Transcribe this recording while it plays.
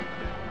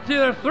See,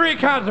 there's three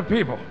kinds of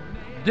people.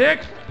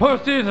 Dicks,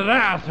 pussies, and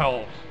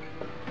assholes.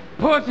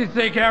 Pussies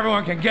think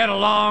everyone can get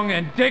along,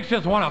 and dicks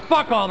just want to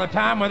fuck all the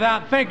time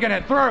without thinking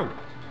it through.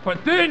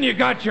 But then you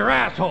got your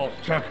assholes,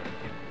 Chuck.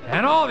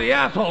 And all the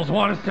assholes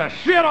want is to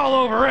shit all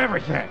over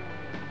everything.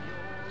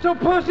 So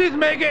pussies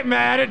may get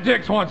mad at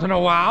dicks once in a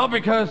while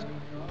because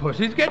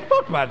pussies get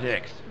fucked by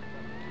dicks.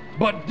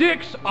 But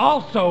dicks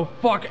also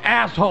fuck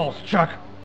assholes, Chuck.